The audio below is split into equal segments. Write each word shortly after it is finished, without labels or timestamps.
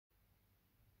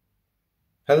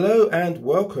Hello and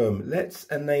welcome. Let's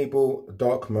enable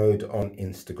dark mode on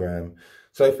Instagram.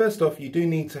 So first off, you do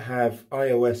need to have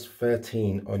iOS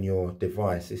 13 on your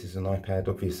device. This is an iPad,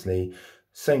 obviously.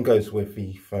 Same goes with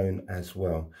the phone as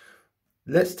well.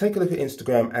 Let's take a look at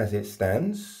Instagram as it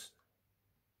stands.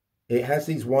 It has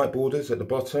these white borders at the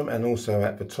bottom and also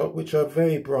at the top, which are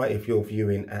very bright if you're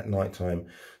viewing at nighttime.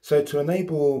 So to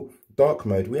enable dark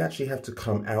mode, we actually have to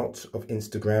come out of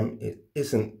Instagram. It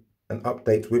isn't an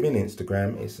update within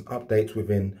Instagram, it's an update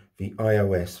within the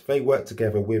iOS. They work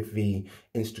together with the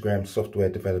Instagram software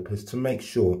developers to make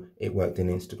sure it worked in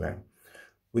Instagram.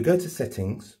 We go to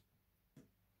settings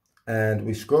and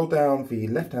we scroll down the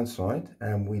left hand side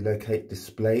and we locate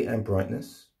display and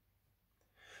brightness.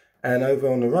 And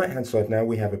over on the right hand side now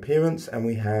we have appearance and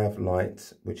we have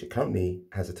light, which it currently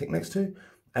has a tick next to,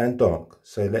 and dark.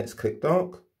 So let's click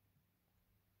dark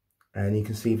and you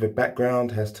can see the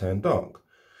background has turned dark.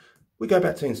 We go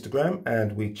back to Instagram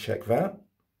and we check that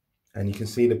and you can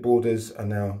see the borders are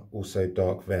now also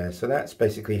dark there. So that's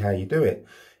basically how you do it.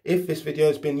 If this video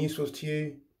has been useful to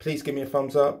you, please give me a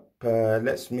thumbs up.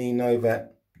 Lets me know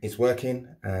that it's working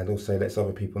and also lets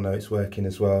other people know it's working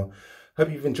as well.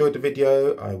 Hope you've enjoyed the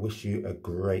video. I wish you a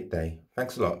great day.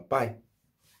 Thanks a lot. Bye.